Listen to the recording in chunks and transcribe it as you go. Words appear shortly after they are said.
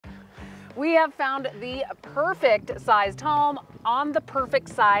We have found the perfect sized home on the perfect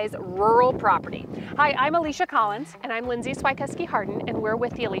size rural property. Hi, I'm Alisha Collins. And I'm Lindsay Swikowski Harden, and we're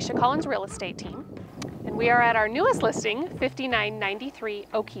with the Alisha Collins Real Estate Team. And we are at our newest listing, 5993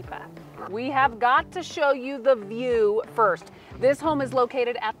 Oakeepa. We have got to show you the view first. This home is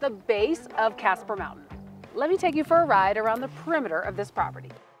located at the base of Casper Mountain. Let me take you for a ride around the perimeter of this property.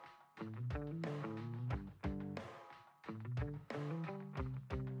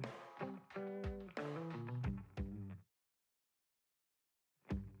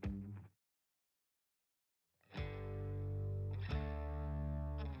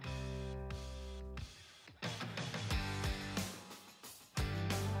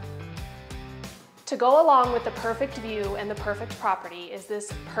 To go along with the perfect view and the perfect property is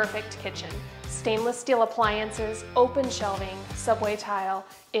this perfect kitchen. Stainless steel appliances, open shelving, subway tile.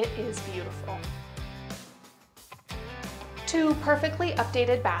 It is beautiful. 2 perfectly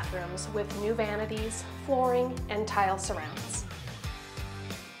updated bathrooms with new vanities, flooring, and tile surrounds.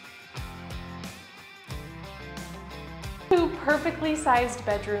 2 perfectly sized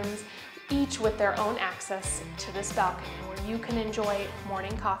bedrooms, each with their own access to this balcony where you can enjoy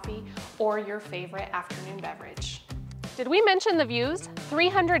morning coffee or your favorite afternoon beverage. Did we mention the views?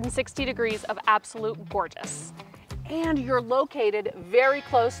 360 degrees of absolute gorgeous. And you're located very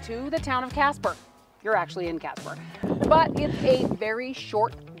close to the town of Casper. You're actually in Casper, but it's a very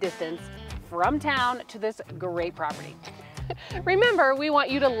short distance from town to this great property. Remember, we want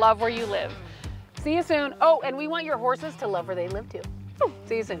you to love where you live. See you soon. Oh, and we want your horses to love where they live too.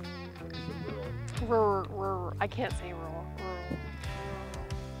 See you soon. I can't say rural.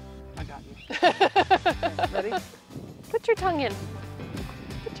 I got you. Ready? Put your tongue in.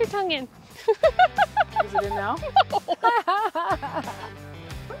 Put your tongue in. Is it in now?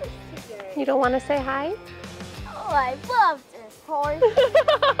 You don't want to say hi? Oh, I love this horse.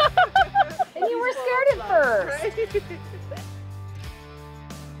 And you were scared at first.